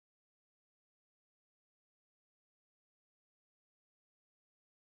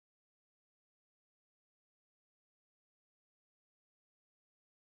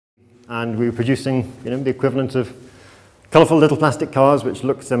and we were producing, the equivalent of colorful little plastic cars which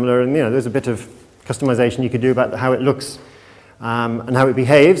look similar, and there's a bit of customization you could do about how it looks and how it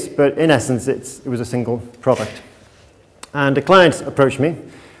behaves, but in essence it was a single product. And a client approached me,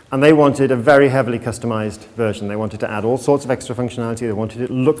 and they wanted a very heavily customized version. They wanted to add all sorts of extra functionality. They wanted it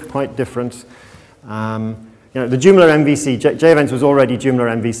to look quite different. The Joomla MVC, JEvents was already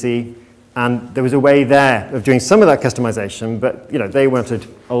Joomla MVC, and there was a way there of doing some of that customization, but they wanted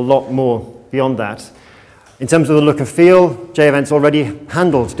a lot more beyond that. In terms of the look and feel, JEvents already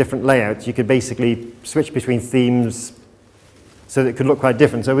handled different layouts. You could basically switch between themes so that it could look quite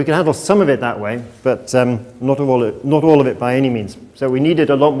different. So we could handle some of it that way, but not all of it by any means. So we needed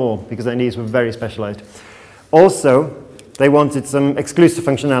a lot more because their needs were very specialized. Also, they wanted some exclusive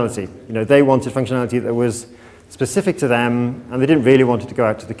functionality. They wanted functionality that was specific to them, and they didn't really want it to go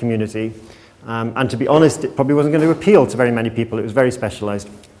out to the community. And to be honest, it probably wasn't going to appeal to very many people. It was very specialized.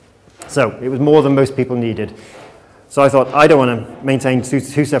 So it was more than most people needed. So I thought, I don't want to maintain two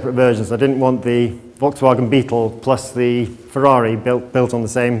separate versions. I didn't want the Volkswagen Beetle plus the Ferrari built on the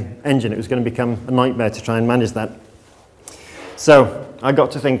same engine. It was going to become a nightmare to try and manage that. So I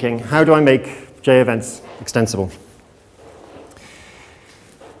got to thinking, how do I make JEvents extensible?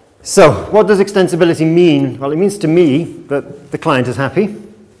 So what does extensibility mean? Well, it means to me that the client is happy.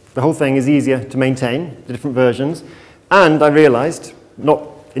 The whole thing is easier to maintain, the different versions. And I realized, not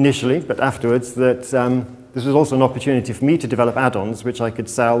initially, but afterwards, that this was also an opportunity for me to develop add-ons which I could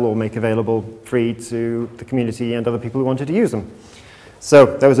sell or make available free to the community and other people who wanted to use them.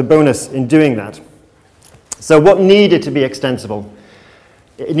 So there was a bonus in doing that. So what needed to be extensible?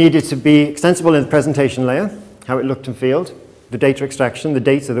 It needed to be extensible in the presentation layer, how it looked and felt, the data extraction, the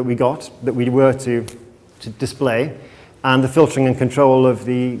data that we got, that we were to display, and the filtering and control of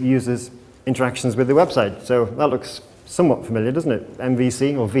the user's interactions with the website. So that looks somewhat familiar, doesn't it?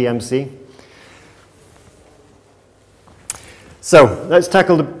 MVC or VMC. So let's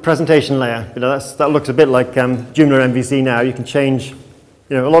tackle the presentation layer. That looks a bit like Joomla MVC now. You can change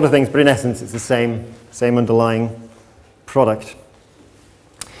a lot of things, but in essence it's the same underlying product.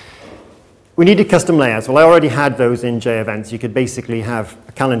 We needed custom layouts. Well, I already had those in JEvents. You could basically have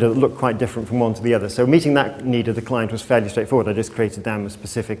a calendar that looked quite different from one to the other. So meeting that need of the client was fairly straightforward. I just created them with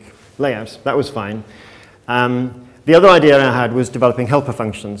specific layouts. That was fine. The other idea I had was developing helper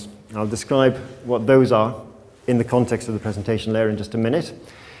functions. I'll describe what those are in the context of the presentation layer in just a minute.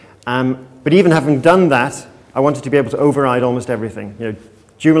 But even having done that, I wanted to be able to override almost everything.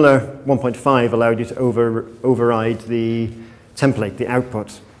 Joomla 1.5 allowed you to override the template, the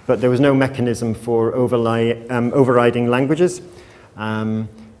output, but there was no mechanism for overriding languages,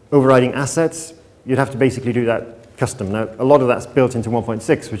 overriding assets. You'd have to basically do that custom. Now, a lot of that's built into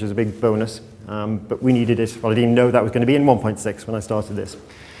 1.6, which is a big bonus, but we needed it. Well, I didn't know that was going to be in 1.6 when I started this.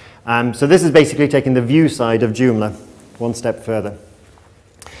 So this is basically taking the view side of Joomla one step further.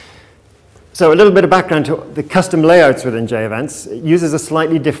 So a little bit of background to the custom layouts within JEvents. It uses a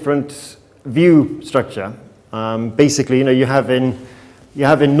slightly different view structure. Basically, you have in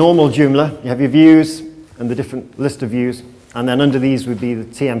normal Joomla, you have your views and the different list of views, and then under these would be the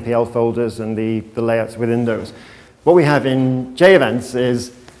TMPL folders and the layouts within those. What we have in JEvents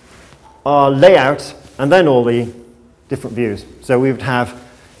is our layout and then all the different views. So we would have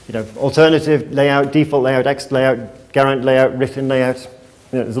alternative layout, default layout, X layout, Geriant layout, written layout.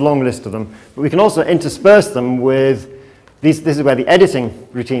 There's a long list of them. But we can also intersperse them with these. This is where the editing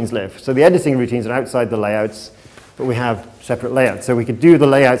routines live. So the editing routines are outside the layouts, but we have separate layouts. So we could do the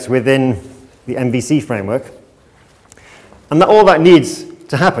layouts within the MVC framework. And all that needs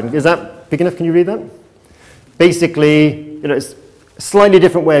to happen. Is that big enough? Can you read that? Basically, it's a slightly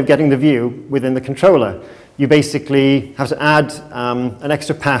different way of getting the view within the controller. You basically have to add an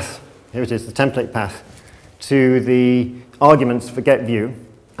extra path. Here it is, the template path, to the arguments for getView.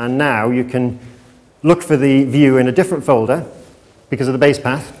 And now you can look for the view in a different folder because of the base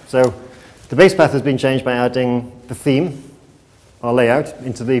path. So the base path has been changed by adding the theme, our layout,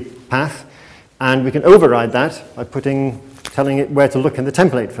 into the path. And we can override that by telling it where to look in the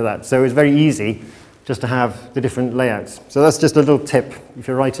template for that. So it's very easy just to have the different layouts. So that's just a little tip if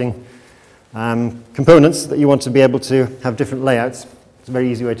you're writing components that you want to be able to have different layouts. It's a very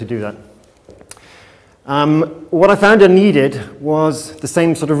easy way to do that. What I found I needed was the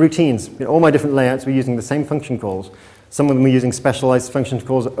same sort of routines. All my different layouts were using the same function calls. Some of them were using specialized function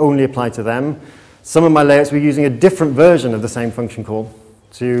calls that only apply to them. Some of my layouts were using a different version of the same function call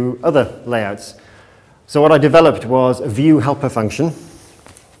to other layouts. So what I developed was a view helper function.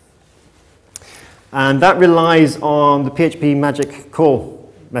 And that relies on the PHP magic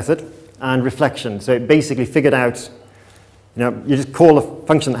call method and reflection. So it basically figured out You just call a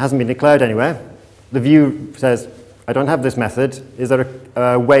function that hasn't been declared anywhere. The view says, I don't have this method. Is there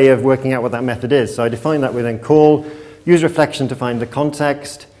a way of working out what that method is? So I define that with then call, use reflection to find the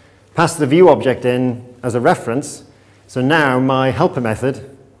context, pass the view object in as a reference. So now my helper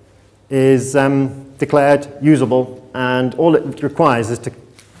method is declared usable, and all it requires is to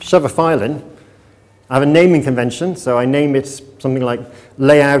shove a file in. I have a naming convention, so I name it something like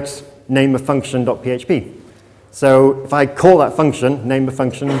layout name of function.php. So if I call that function, name of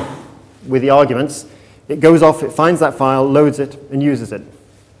function with the arguments, it goes off, it finds that file, loads it, and uses it.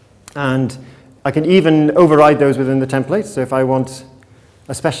 And I can even override those within the template. So if I want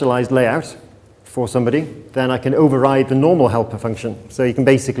a specialized layout for somebody, then I can override the normal helper function. So you can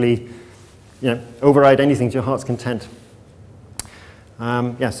basically override anything to your heart's content.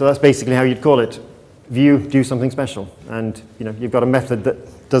 So that's basically how you'd call it. View, do something special. And you've got a method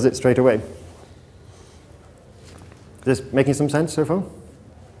that does it straight away. Is this making some sense so far?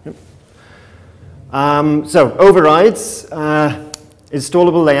 Yep. So overrides,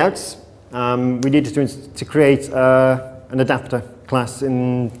 installable layouts. We needed to create an adapter class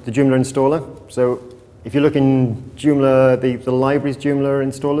in the Joomla installer. So if you look in Joomla, the libraries Joomla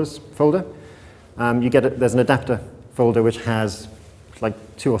installers folder, there's an adapter folder which has like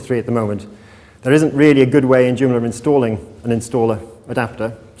 2 or 3 at the moment. There isn't really a good way in Joomla of installing an installer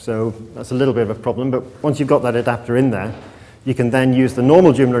adapter, so that's a little bit of a problem. But once you've got that adapter in there, you can then use the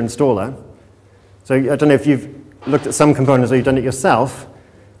normal Joomla installer. So I don't know if you've looked at some components or you've done it yourself,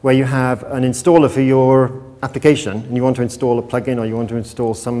 where you have an installer for your application, and you want to install a plugin or you want to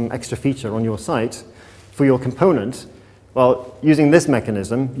install some extra feature on your site for your component. Well, using this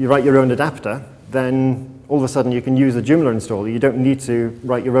mechanism, you write your own adapter, then all of a sudden you can use a Joomla installer. You don't need to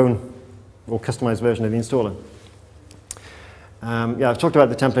write your own or customized version of the installer. I've talked about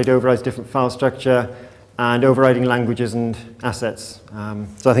the template overrides different file structure and overriding languages and assets.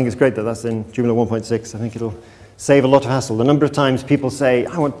 So I think it's great that that's in Joomla 1.6. I think it'll save a lot of hassle. The number of times people say,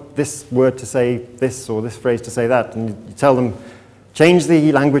 I want this word to say this or this phrase to say that, and you tell them, change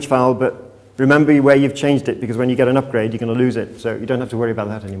the language file, but remember where you've changed it, because when you get an upgrade, you're going to lose it. So you don't have to worry about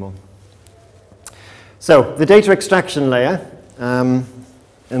that anymore. So the data extraction layer,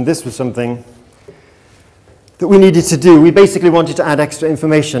 and this was something that we needed to do. We basically wanted to add extra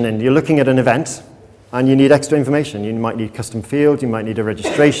information in. You're looking at an event, and you need extra information. You might need custom fields, you might need a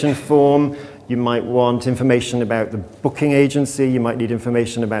registration form, you might want information about the booking agency, you might need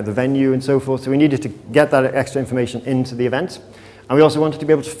information about the venue and so forth. So we needed to get that extra information into the event. And we also wanted to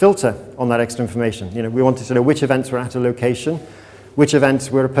be able to filter on that extra information. We wanted to know which events were at a location, which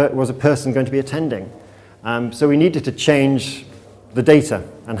events was a person going to be attending. So we needed to change the data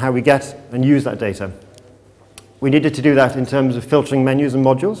and how we get and use that data. We needed to do that in terms of filtering menus and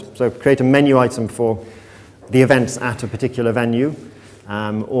modules. So create a menu item for the events at a particular venue,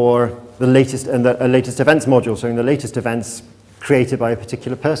 or the latest events module, so in the latest events created by a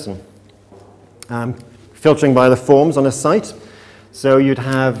particular person. Filtering by the forms on a site. So you'd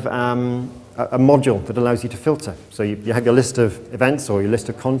have a module that allows you to filter. So you have your list of events or your list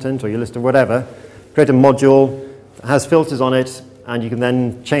of content or your list of whatever. Create a module that has filters on it, and you can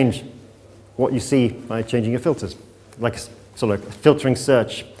then change what you see by changing your filters, like sort of filtering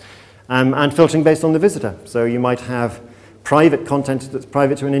search. And filtering based on the visitor. So you might have private content that's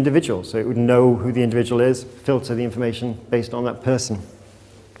private to an individual, so it would know who the individual is, filter the information based on that person.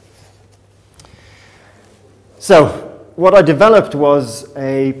 So what I developed was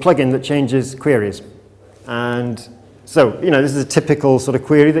a plugin that changes queries. And so, this is a typical sort of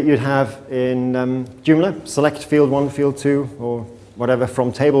query that you'd have in Joomla. Select field 1, field 2, or whatever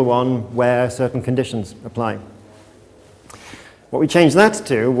from table 1 where certain conditions apply. What we changed that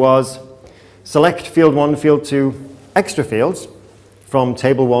to was select field 1, field 2, extra fields from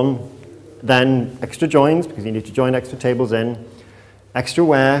table 1, then extra joins, because you need to join extra tables in, extra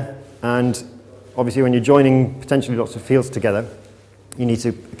where, and obviously when you're joining potentially lots of fields together, you need to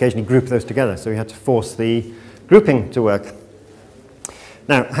occasionally group those together. So we had to force the grouping to work.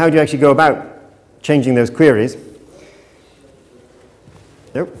 Now, how do you actually go about changing those queries?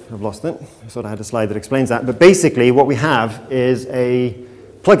 Nope, I've lost it. I thought I had a slide that explains that. But basically, what we have is a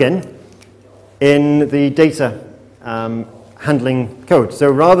plugin in the data handling code.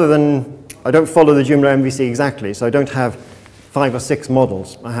 So rather than, I don't follow the Joomla MVC exactly, so I don't have 5 or 6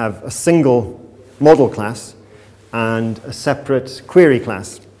 models. I have a single model class and a separate query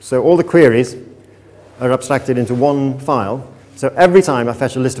class. So all the queries are abstracted into one file. So every time I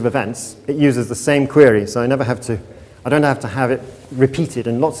fetch a list of events, it uses the same query. So I don't have to have it repeated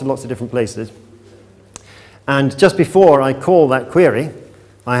in lots and lots of different places. And just before I call that query,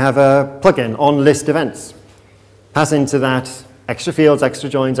 I have a plugin on list events. pass into that extra fields, extra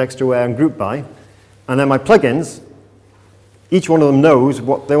joins, extra where, and group by. And then my plugins, each one of them knows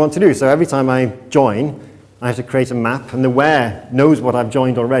what they want to do. So every time I join, I have to create a map, and the where knows what I've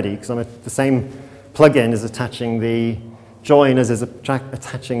joined already, because the same plugin is attaching the join as is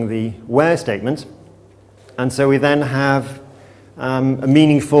attaching the where statement. And so we then have a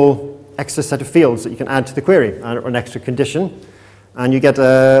meaningful extra set of fields that you can add to the query, or an extra condition. And you get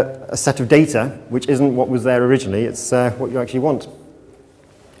a set of data, which isn't what was there originally, it's what you actually want.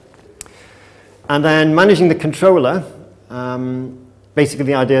 And then managing the controller, basically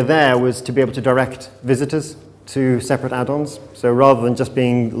the idea there was to be able to direct visitors to separate add-ons. So rather than just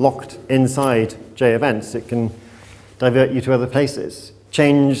being locked inside JEvents, it can divert you to other places.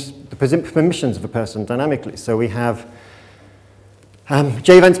 Change the permissions of a person dynamically. So we have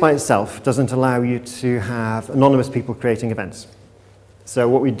JEvents by itself doesn't allow you to have anonymous people creating events. So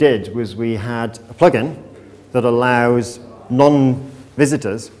what we did was we had a plugin that allows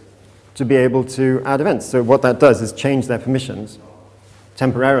non-visitors to be able to add events. So what that does is change their permissions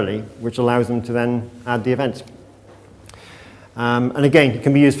temporarily, which allows them to then add the event. And again, it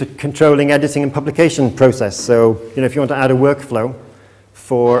can be used for controlling editing and publication process. So if you want to add a workflow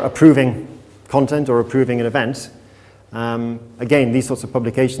for approving content or approving an event, again, these sorts of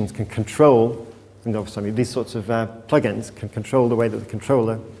publications can control, these sorts of plugins can control the way that the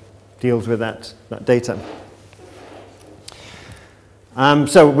controller deals with that data.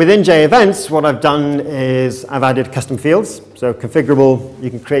 So within JEvents, what I've done is I've added custom fields. So configurable, you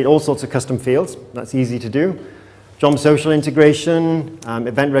can create all sorts of custom fields. That's easy to do. Joomla social integration,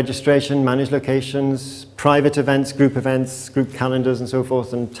 event registration, manage locations, private events, group calendars, and so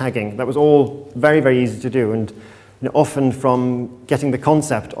forth, and tagging. That was all very, very easy to do. And often from getting the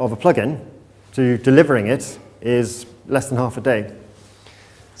concept of a plugin to delivering it is less than half a day.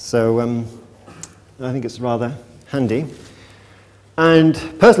 So I think it's rather handy. And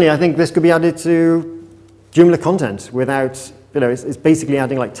personally, I think this could be added to Joomla content without, it's basically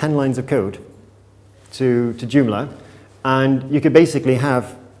adding like 10 lines of code to Joomla. And you could basically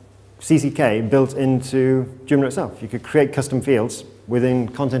have CCK built into Joomla itself. You could create custom fields within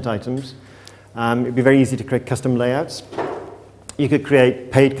content items. It'd be very easy to create custom layouts. You could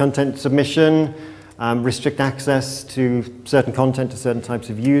create paid content submission, restrict access to certain content to certain types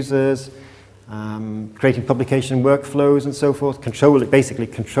of users, creating publication workflows and so forth, basically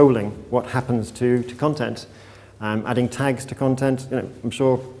controlling what happens to content, adding tags to content. I'm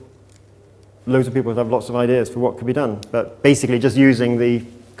sure loads of people have lots of ideas for what could be done, but basically just using the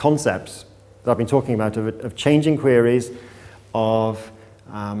concepts that I've been talking about of changing queries, of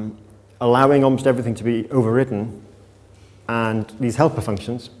allowing almost everything to be overridden, and these helper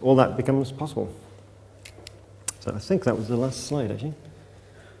functions, all that becomes possible. So I think that was the last slide, actually.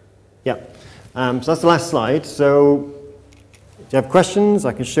 Yeah. So that's the last slide. So if you have questions,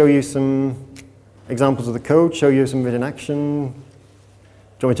 I can show you some examples of the code, show you some of it in action. Do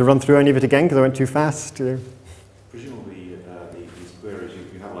you want me to run through any of it again because I went too fast? Presumably, these queries,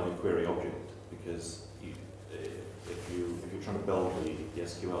 you have like a query object, because if you're trying to build the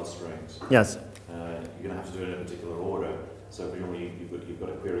SQL strings, yes, you're going to have to do it in a particular order. So presumably you've got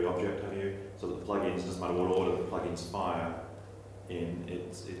a query object, have you? So that the plugins, doesn't matter what order the plugins fire in,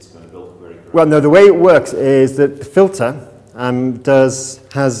 it's going to build the query correctly. Well, no, the way it works is that the filter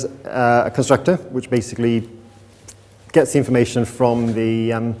has a constructor which basically gets the information from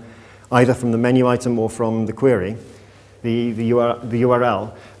the either from the menu item or from the query, the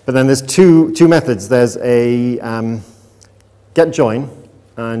URL. But then there's two methods. There's a get join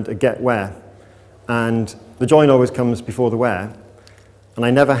and a get where. And the join always comes before the where. And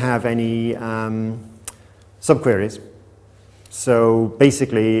I never have any subqueries. So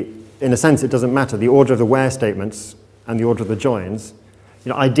basically, in a sense, it doesn't matter. The order of the where statements and the order of the joins,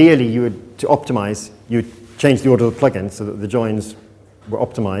 ideally, to optimize, you would change the order of the plugin so that the joins were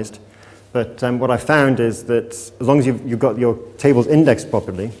optimized. But what I found is that as long as you've got your tables indexed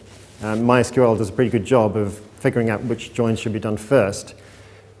properly, MySQL does a pretty good job of figuring out which joins should be done first.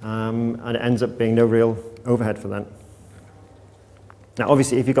 And it ends up being no real overhead for that. Now,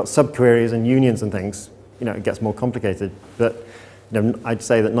 obviously, if you've got subqueries and unions and things, it gets more complicated. But I'd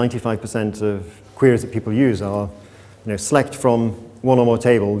say that 95% of queries that people use are, select from one or more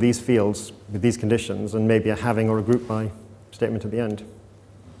table these fields with these conditions, and maybe a having or a group by statement at the end.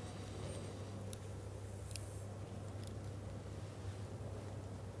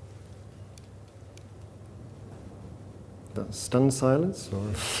 That's stunned silence,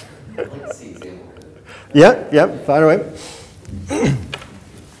 or? Yeah, fire away.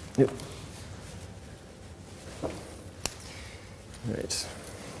 Yep. Right.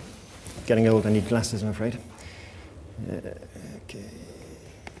 Getting old, I need glasses, I'm afraid. Okay.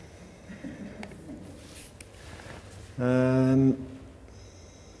 I'm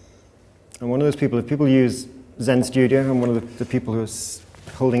one of those people, if people use Zen Studio, I'm one of the people who are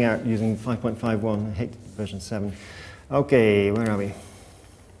holding out using 5.51. I hate version 7. Okay, where are we?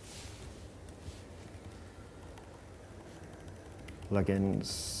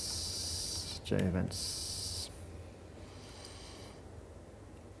 Plugins, JEvents.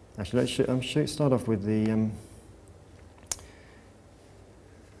 Actually, let's start off with the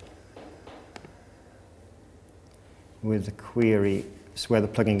query, it's where the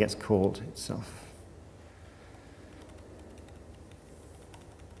plugin gets called itself.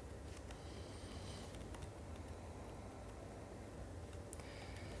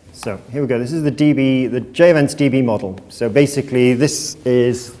 So here we go. This is the JEvents DB model. So basically, this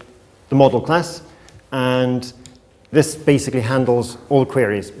is the model class, and this basically handles all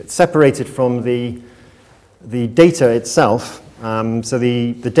queries. It's separated from the data itself. So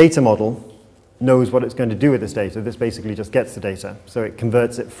the data model knows what it's going to do with this data. This basically just gets the data. So it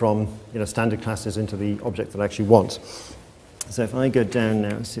converts it from standard classes into the object that I actually want. So if I go down now,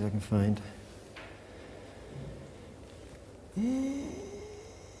 let's see if I can find.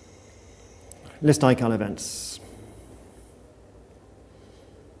 List iCal events.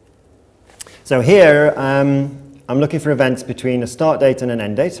 So here, I'm looking for events between a start date and an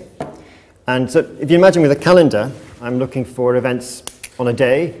end date. And so if you imagine with a calendar, I'm looking for events on a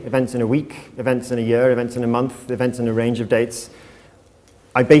day, events in a week, events in a year, events in a month, events in a range of dates.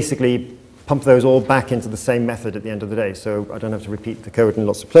 I basically pump those all back into the same method at the end of the day, so I don't have to repeat the code in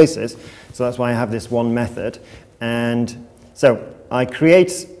lots of places. So that's why I have this one method. And so I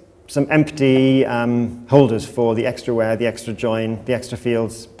create some empty holders for the extra where, the extra join, the extra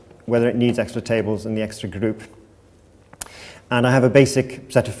fields, whether it needs extra tables, and the extra group. And I have a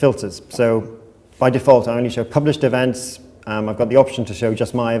basic set of filters. So by default, I only show published events. I've got the option to show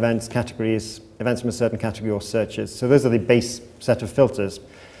just my events, categories, events from a certain category, or searches. So those are the base set of filters.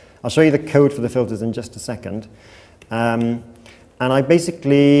 I'll show you the code for the filters in just a second. And I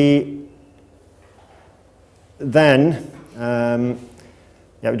basically then,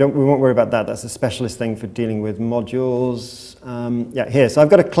 yeah, we won't worry about that. That's a specialist thing for dealing with modules. Yeah, here. So I've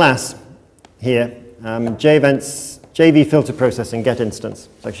got a class here, JEvents, JV filter processing get instance.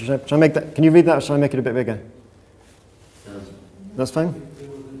 So should I make that? Can you read that, or should I make it a bit bigger? That's fine?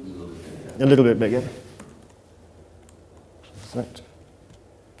 A little bit bigger. Select.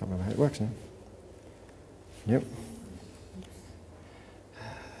 Can't remember how it works now. Yep.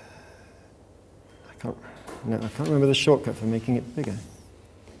 I can't remember the shortcut for making it bigger.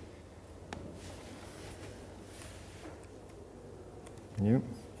 Yep.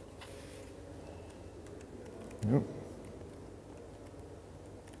 Nope.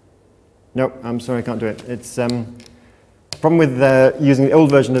 Nope, I'm sorry, I can't do it. It's problem with using the old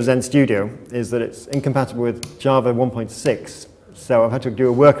version of Zen Studio is that it's incompatible with Java 1.6. So I've had to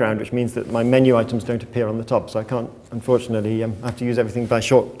do a workaround, which means that my menu items don't appear on the top. So I can't, unfortunately, I have to use everything by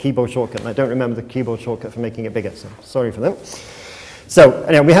keyboard shortcut. And I don't remember the keyboard shortcut for making it bigger. So sorry for that. So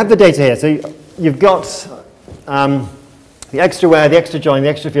anyway, we have the data here. So you've got the extra where, the extra join, the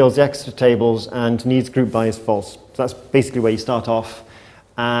extra fields, the extra tables, and needs group by is false. So that's basically where you start off.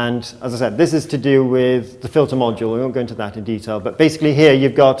 And as I said, this is to do with the filter module. We won't go into that in detail. But basically here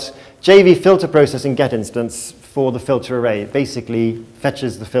you've got JV filter processing get instance for the filter array. It basically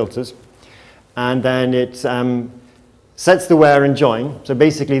fetches the filters. And then it sets the where and join. So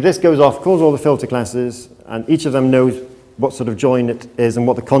basically this goes off, calls all the filter classes, and each of them knows what sort of join it is and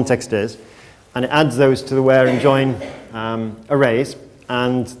what the context is. And it adds those to the where and join arrays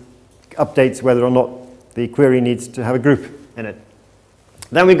and updates whether or not the query needs to have a group in it.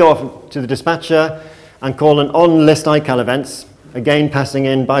 Then we go off to the dispatcher and call an on list iCal events, again passing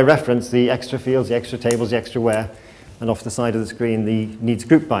in by reference the extra fields, the extra tables, the extra where, and off the side of the screen the needs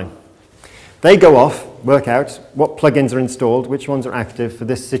group by. They go off, work out what plugins are installed, which ones are active for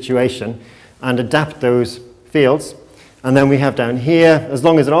this situation, and adapt those fields. And then we have down here, as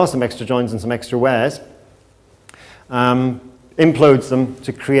long as there are some extra joins and some extra wheres, implodes them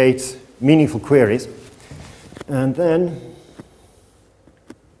to create meaningful queries. And then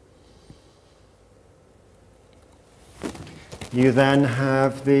you then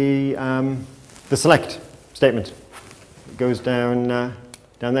have the select statement. It goes down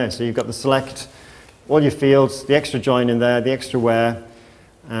there. So you've got the select, all your fields, the extra join in there, the extra where,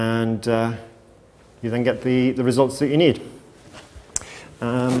 and you then get the results that you need.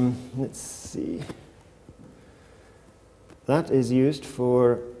 Let's see. That is used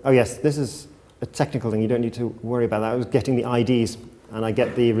for, oh yes, this is a technical thing. You don't need to worry about that. I was getting the IDs and I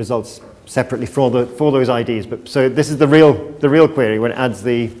get the results separately for those IDs. But so this is the real query when it adds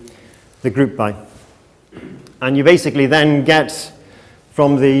the group by. And you basically then get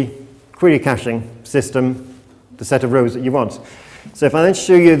from the query caching system the set of rows that you want. So if I then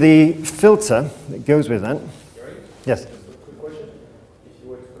show you the filter that goes with that. Gary? Yes. Just a quick question. If you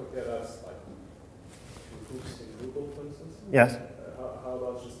were to compare that like to hooks in Google, for instance, Yes. How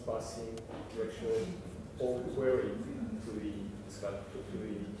about just passing the actual whole query to the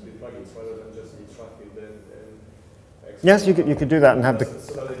plugins rather than just the traffic and Yes, you could do that and have the.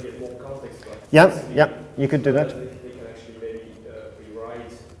 So that they get more context. Yeah, you could do that. They can actually maybe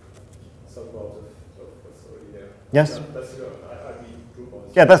rewrite some part of what's already there. Yes. That's I'd be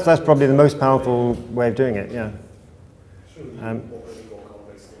Drupal. Yeah, that's probably the most powerful way of doing it. Yeah. Shouldn't be more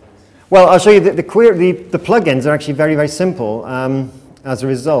complex things. Well, I'll show you the plugins are actually very simple. As a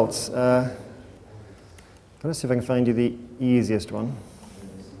result, let's see if I can find you the easiest one.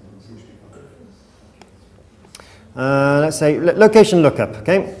 Let's say location lookup.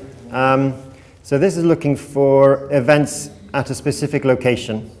 Okay. So this is looking for events at a specific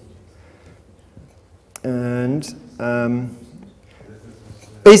location, and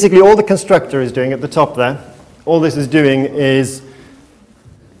basically all the constructor is doing at the top there, all this is doing is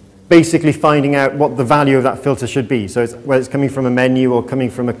basically finding out what the value of that filter should be. So whether it's coming from a menu or coming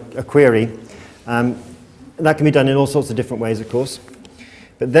from a query. That can be done in all sorts of different ways, of course.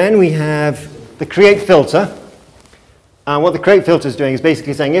 But then we have the create filter. And what the create filter is doing is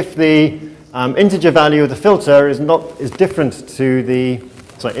basically saying if the integer value of the filter is different to the,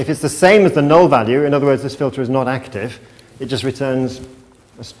 sorry, if it's the same as the null value, in other words, this filter is not active, it just returns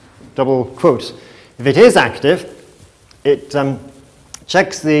a double quote. If it is active, it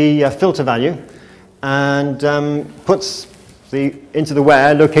checks the filter value and puts into the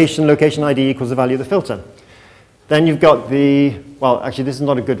where location ID equals the value of the filter. Then you've got well, actually this is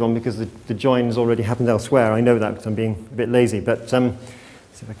not a good one because the join has already happened elsewhere. I know that because I'm being a bit lazy, but see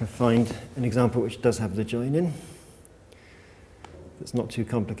if I can find an example which does have the join in. It's not too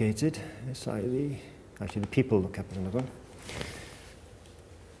complicated. It's like actually the people lookup is another one.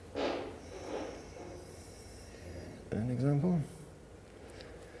 An example.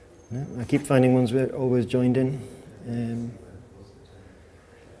 No, I keep finding ones where always joined in.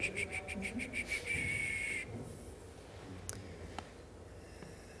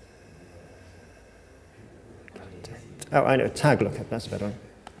 Oh, I know, tag lookup, that's a better one.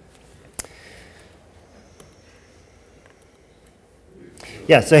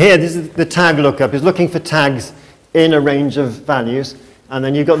 Yeah, so here, this is the tag lookup, is looking for tags in a range of values, and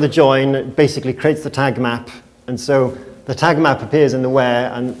then you've got the join, it basically creates the tag map, and so the tag map appears in the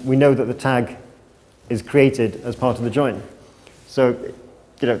where, and we know that the tag is created as part of the join. So,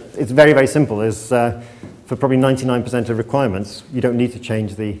 it's very simple. There's, for probably 99% of requirements, you don't need to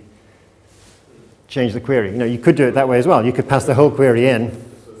change the query. You could do it that way as well. You could pass the whole query in.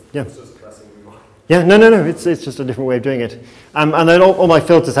 Yeah. Yeah, no, it's just a different way of doing it. And then all my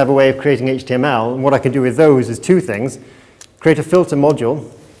filters have a way of creating HTML, and what I can do with those is two things. Create a filter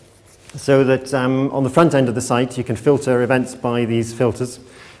module so that on the front end of the site you can filter events by these filters,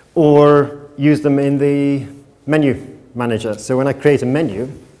 or use them in the menu manager. So when I create a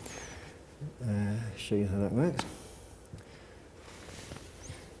menu, show you how that works.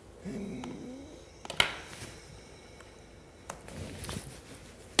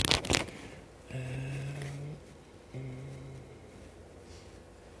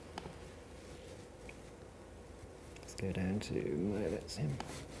 Go down to, let's see.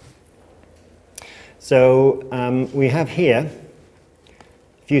 So we have here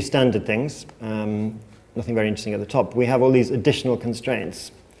a few standard things, nothing very interesting at the top. We have all these additional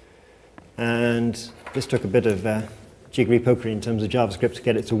constraints. And this took a bit of jiggery-pokery in terms of JavaScript to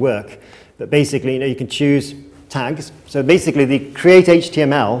get it to work. But basically, you can choose tags. So basically, the create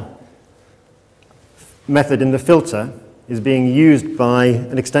HTML method in the filter is being used by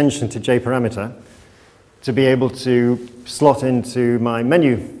an extension to JParameter to be able to slot into my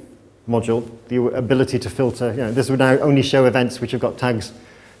menu module the ability to filter. This would now only show events which have got tags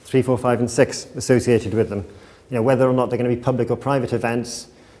 3, 4, 5, and 6 associated with them. Whether or not they're going to be public or private events,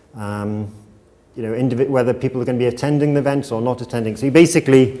 whether people are going to be attending the events or not attending. So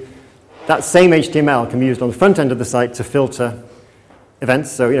basically, that same HTML can be used on the front end of the site to filter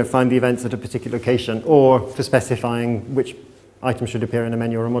events. So find the events at a particular location, or for specifying which item should appear in a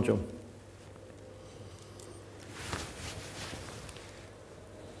menu or a module.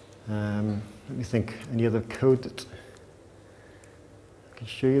 Let me think, any other code that I can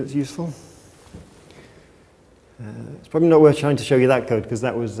show you that's useful? It's probably not worth trying to show you that code, because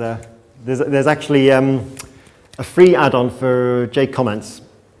that was, there's actually a a free add-on for JComments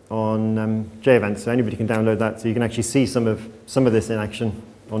on JEvents, so anybody can download that, so you can actually see some of this in action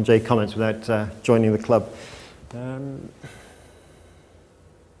on JComments without joining the club.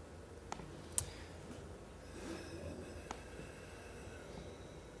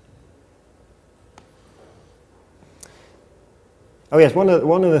 Oh yes, one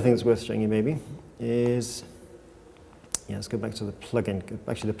of the things worth showing you maybe is, yeah, let's go back to the plugin,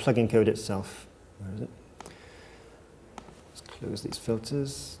 actually the plugin code itself. Where is it? Let's close these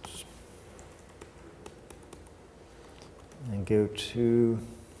filters and go to,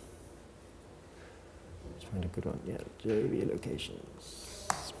 let's find a good one, yeah, JV locations.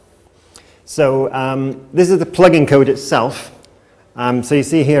 So this is the plugin code itself. So you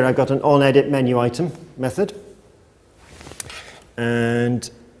see here I've got an onEdit menu item method.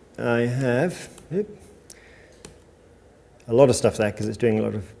 And I have a lot of stuff there because it's doing a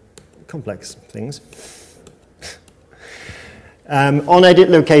lot of complex things. On edit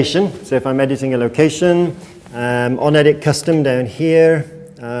location, so if I'm editing a location, on edit custom down here,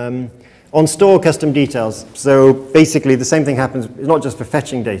 on store custom details. So basically the same thing happens, it's not just for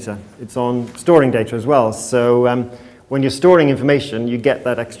fetching data, it's on storing data as well. So when you're storing information, you get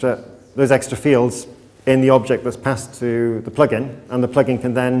that those extra fields in the object that's passed to the plugin, and the plugin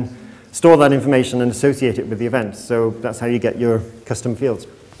can then store that information and associate it with the event. So that's how you get your custom fields.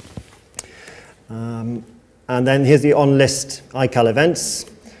 And then here's the on-list iCal events.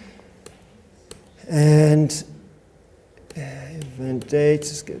 And event date,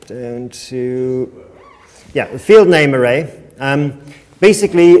 let's get down to, yeah, the field name array.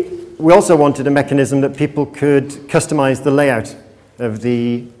 Basically, we also wanted a mechanism that people could customize the layout of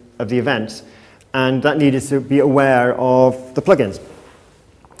the event. And that needed to be aware of the plugins.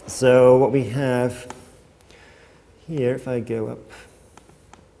 So what we have here, if I go up,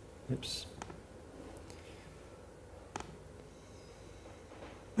 oops.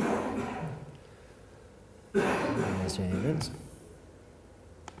 There's JEvents.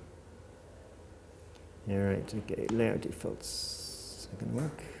 All right, okay, layout defaults are going to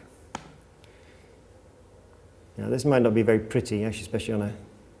work. Now this might not be very pretty, actually, especially on a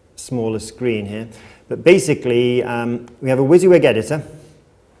smaller screen here, but basically we have a WYSIWYG editor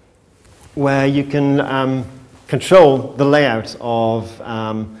where you can control the layout of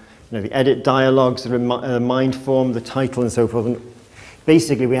the edit dialogues, the remind form, the title, and so forth. And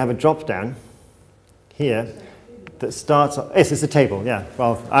basically, we have a drop-down here that starts. Yes, it's a table. Yeah.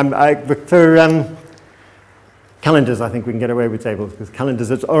 Well, for calendars, I think we can get away with tables because calendars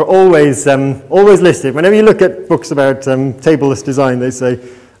are always listed. Whenever you look at books about tableless design, they say.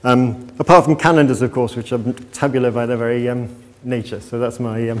 Apart from calendars, of course, which are tabular by their very nature. So that's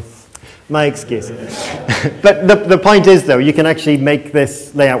my excuse. But the point is, though, you can actually make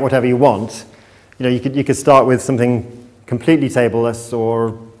this layout whatever you want. You know, you could start with something completely tableless,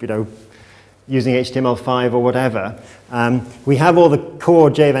 or using HTML5 or whatever. We have all the core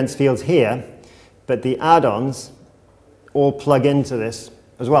JEvents fields here, but the add-ons all plug into this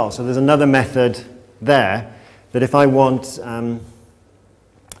as well. So there's another method there that if I want.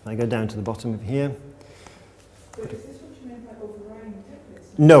 I go down to the bottom of here. So is this what you meant by overriding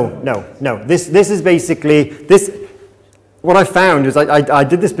templates? No. This is basically, what I found is I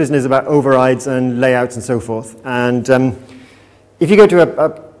did this business about overrides and layouts and so forth. And if you go to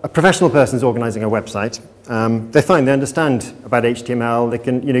a professional person who's organizing a website, they're fine, they understand about HTML. They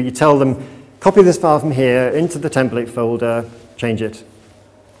can, you tell them, copy this file from here into the template folder, change it.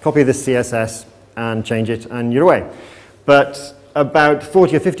 Copy this CSS and change it, and you're away. But about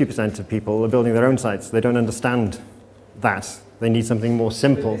 40 or 50% of people are building their own sites. They don't understand that. They need something more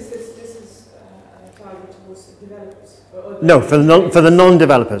simple. But this is targeted towards developers? No, for the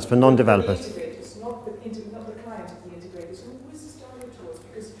non-developers, for non-developers. The integrators, not the client of the integrators. Who is this targeted towards?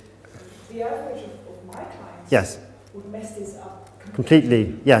 Because the average of my clients Yes. would mess this up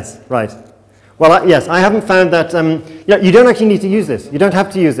Completely, yes, right. Well, yes, I haven't found that, you don't actually need to use this. You don't have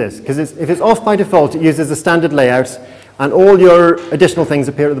to use this, because if it's off by default, it uses a standard layout, and all your additional things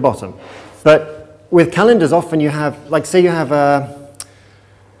appear at the bottom. But with calendars, often you have, like say you have a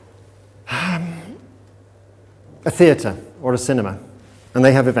theatre or a cinema, and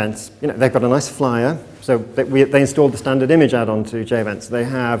they have events. They've got a nice flyer, so they installed the standard image add-on to JEvents. They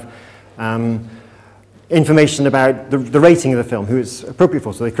have information about the rating of the film, who it's appropriate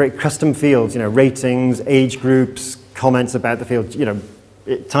for. So they create custom fields, ratings, age groups, comments about the field.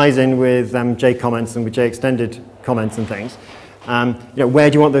 It ties in with JComments and with JExtended comments and things. Where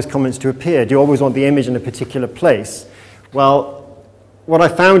do you want those comments to appear? Do you always want the image in a particular place? Well, what I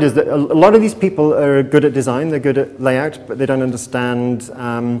found is that a lot of these people are good at design, they're good at layout, but they don't understand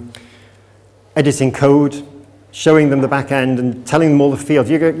editing code, showing them the back end and telling them all the fields.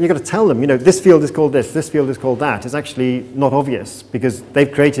 You've got to tell them, this field is called this field is called that. It's actually not obvious because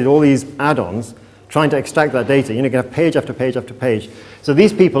they've created all these add-ons trying to extract that data. You have page after page after page. So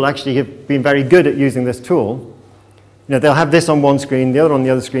these people actually have been very good at using this tool. They'll have this on one screen, the other on the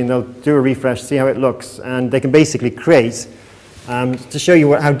other screen. They'll do a refresh, see how it looks, and they can basically create to show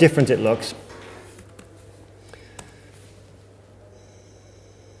you how different it looks.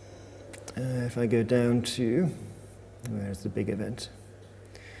 If I go down to, where's the big event?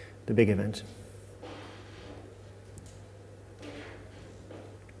 The big event.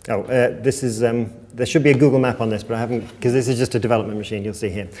 Oh, this is, there should be a Google map on this, but I haven't, because this is just a development machine, you'll see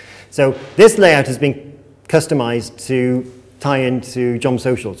here. So this layout has been customized to tie into Jom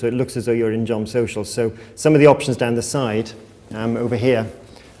Social, so it looks as though you're in Jom Social. So some of the options down the side over here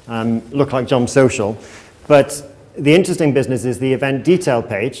look like Jom Social, but the interesting business is the event detail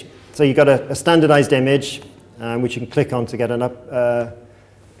page. So you've got a standardized image, which you can click on to get an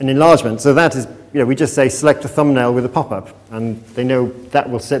enlargement. So that is, we just say select a thumbnail with a pop-up, and they know that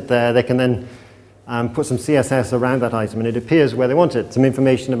will sit there. They can then put some CSS around that item, and it appears where they want it. Some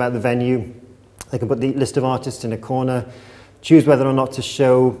information about the venue. They can put the list of artists in a corner, choose whether or not to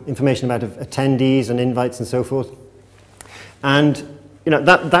show information about attendees and invites and so forth. And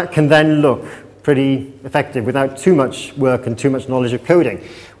that can then look pretty effective without too much work and too much knowledge of coding.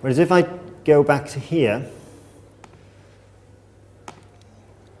 Whereas if I go back to here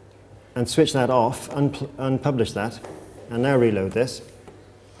and switch that off, unpublish that, and now reload this,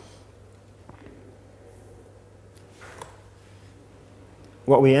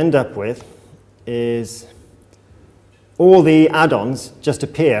 what we end up with is all the add-ons just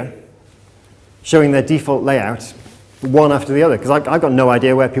appear showing their default layout one after the other, because I've got no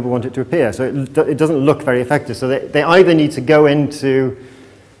idea where people want it to appear, so it doesn't look very effective. So they either need to go into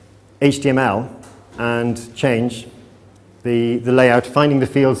HTML and change the layout, finding the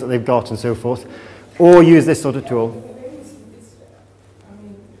fields that they've got and so forth, or use this sort of tool. I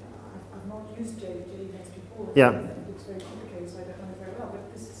mean, I've not used JEvents before. Yeah. It looks very complicated, so I don't know very well,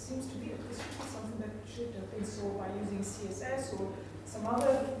 but this seems to be something that should have been solved by using CSS or some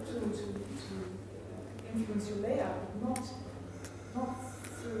other tool to influence your layout, but not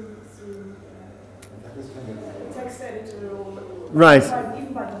through text editor or right.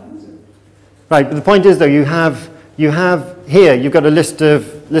 Even by the user. Right, but the point is though, you have here, you've got a list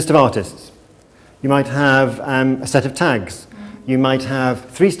of artists. You might have a set of tags. You might have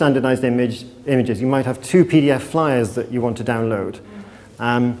 3 standardized images. You might have 2 PDF flyers that you want to download.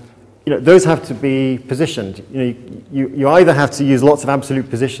 Those have to be positioned. You either have to use lots of absolute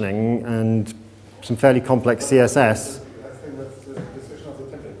positioning and some fairly complex CSS. I think that's the decision of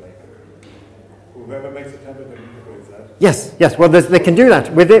the template maker. Whoever makes a template integrates that. Yes. Well, they can do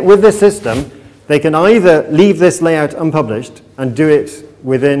that. With this system, they can either leave this layout unpublished and do it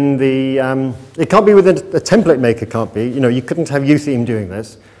within the... it can't be within a template maker, can't be. You couldn't have UTheme doing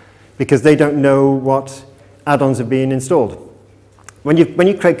this because they don't know what add-ons have been installed. When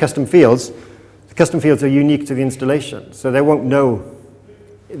you create custom fields, the custom fields are unique to the installation, so they won't know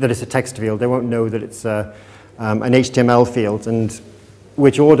that it's a text field. They won't know that it's an HTML field and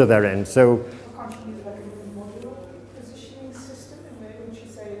which order they're in. So Can't you use like a modular positioning system in which you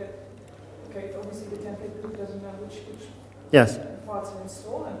say that, okay, obviously the template group doesn't know which yes. parts are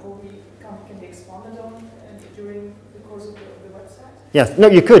installed and probably can be expanded on during the course of the website? Yes. No,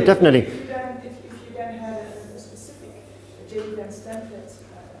 you could, definitely. If you then had a specific JEvents template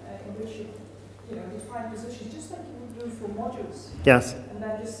in which you define positions, just like you would do for modules. Yes. And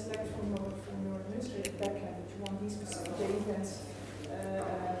then just select from your administrative backend that you want these specific JEvents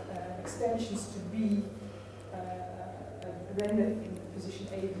extensions to be rendered in position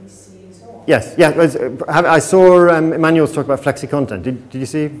A, B, C, and so on. Yes. I saw Emmanuel's talk about flexi content. Did you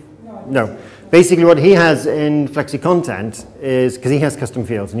see? No. Basically, what he has in flexi content is, because he has custom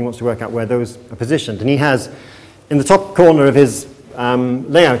fields and he wants to work out where those are positioned, and he has, in the top corner of his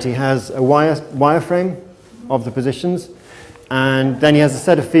layout, he has a wireframe of the positions, and then he has a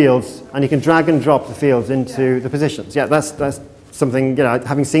set of fields, and he can drag and drop the fields into the positions. Yeah, that's something,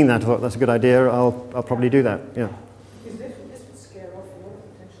 having seen that, I thought that's a good idea. I'll probably do that, yeah. Is this would scare off your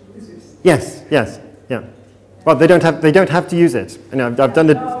potential users? Yes, yeah. Well, they don't have to use it. I've done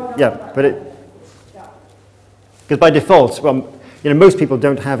it, but it, because by default, most people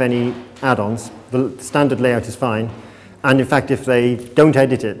don't have any add-ons. The standard layout is fine, and in fact, if they don't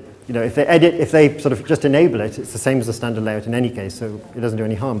edit it, if they sort of just enable it, it's the same as the standard layout in any case, so it doesn't do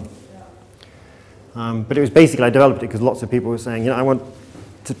any harm. But it was basically, I developed it because lots of people were saying, I want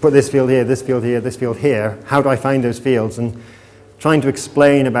to put this field here, this field here, this field here. How do I find those fields? And trying to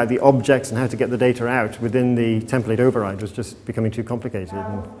explain about the objects and how to get the data out within the template override was just becoming too complicated. I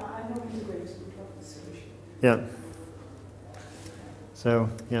know integrators would love this solution. Yeah. So,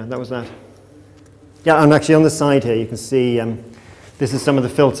 yeah, that was that. Yeah, and actually on the side here, you can see this is some of the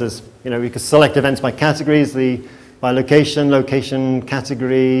filters. You know, we can select events by categories, by location,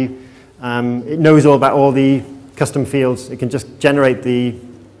 category. It knows all about all the custom fields. It can just generate the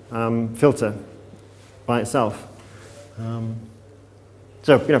filter by itself.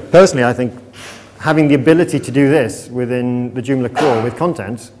 So, you know, personally, I think having the ability to do this within the Joomla core with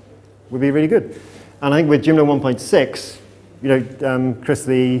content would be really good. And I think with Joomla 1.6, you know, Chris,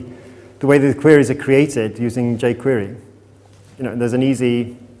 the way the queries are created using jQuery, you know, there's an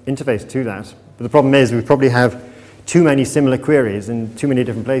easy interface to that. But the problem is we probably have too many similar queries in too many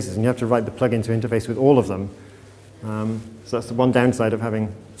different places, and you have to write the plugin to interface with all of them. So that's the one downside of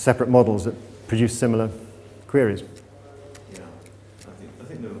having separate models that produce similar queries. Yeah, I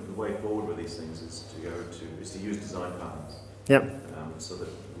think the way forward with these things is to use design patterns. Yep. So that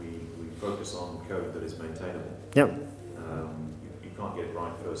we focus on code that is maintainable. Yep. You can't get it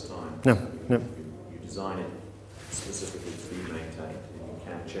right first time. No, so no. You design it specifically to be maintained, and you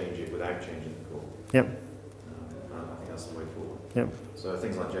can change it without changing the core. Yep. I think that's the way forward. Yep. So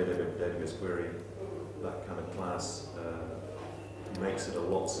things like database query, that kind of class, makes it a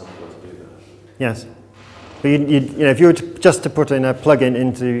lot simpler to do that. Yes. But you know, if you were just to put in a plugin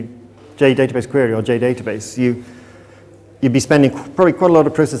into JDatabase query or JDatabase, you'd be spending probably quite a lot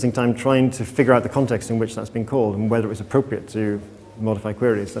of processing time trying to figure out the context in which that's been called and whether it's appropriate to modify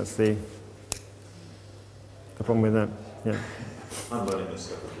queries. That's the problem with that. Yeah. I'm learning this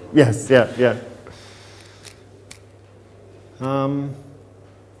stuff as well. Yes. Yeah. Yeah.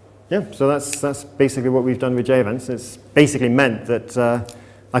 Yeah. So that's basically what we've done with JEvents. It's basically meant that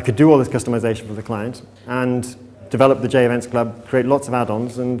I could do all this customization for the client and develop the JEvents club, create lots of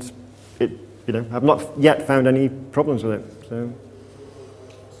add-ons, and it, you know, I've not yet found any problems with it. So,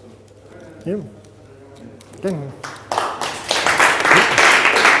 yeah. Okay.